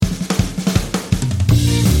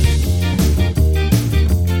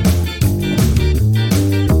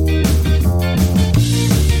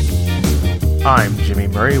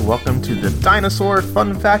Murray. Welcome to the Dinosaur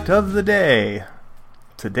Fun Fact of the Day.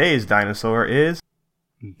 Today's dinosaur is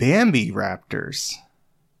Bambiraptors.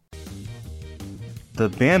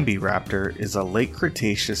 The Bambiraptor is a late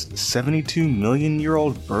Cretaceous 72 million year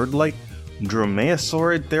old bird-like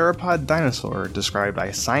dromaeosaurid theropod dinosaur described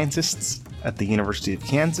by scientists at the University of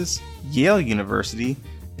Kansas, Yale University,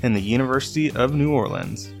 and the University of New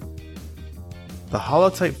Orleans. The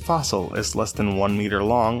holotype fossil is less than 1 meter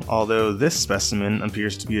long, although this specimen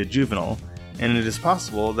appears to be a juvenile, and it is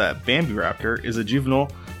possible that Bambiraptor is a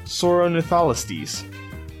juvenile Sauroneuthalistes.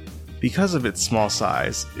 Because of its small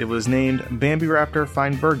size, it was named Bambiraptor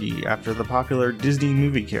feinbergi after the popular Disney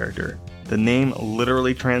movie character. The name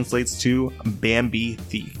literally translates to Bambi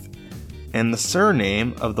Thief, and the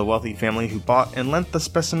surname of the wealthy family who bought and lent the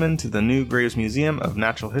specimen to the New Graves Museum of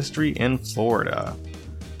Natural History in Florida.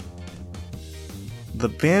 The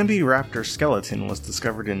Bambiraptor skeleton was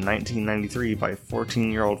discovered in 1993 by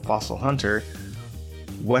 14-year-old fossil hunter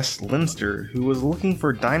Wes Linster, who was looking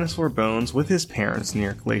for dinosaur bones with his parents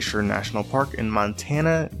near Glacier National Park in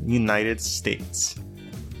Montana, United States.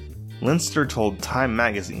 Linster told Time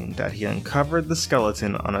magazine that he uncovered the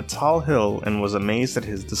skeleton on a tall hill and was amazed at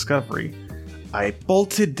his discovery. "I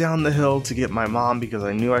bolted down the hill to get my mom because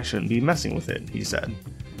I knew I shouldn't be messing with it," he said.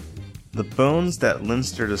 The bones that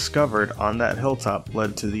Linster discovered on that hilltop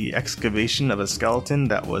led to the excavation of a skeleton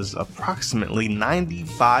that was approximately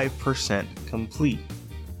 95% complete.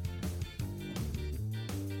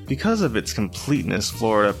 Because of its completeness,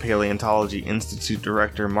 Florida Paleontology Institute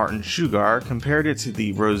director Martin Shugar compared it to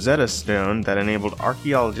the Rosetta Stone that enabled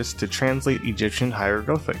archaeologists to translate Egyptian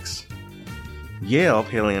hieroglyphics. Yale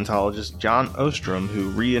paleontologist John Ostrom, who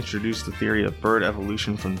reintroduced the theory of bird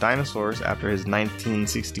evolution from dinosaurs after his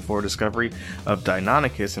 1964 discovery of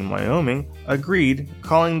Deinonychus in Wyoming, agreed,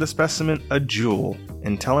 calling the specimen a jewel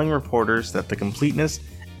and telling reporters that the completeness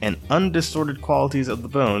and undistorted qualities of the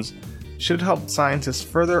bones should help scientists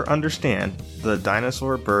further understand the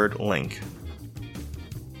dinosaur-bird link.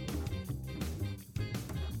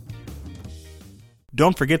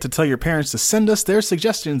 Don't forget to tell your parents to send us their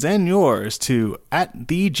suggestions and yours to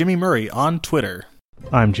 @TheJimmyMurray on Twitter.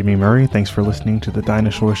 I'm Jimmy Murray. Thanks for listening to The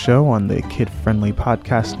Dinosaur Show on the Kid-Friendly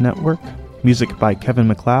Podcast Network. Music by Kevin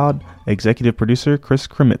MacLeod. Executive producer Chris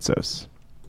Kremitzos.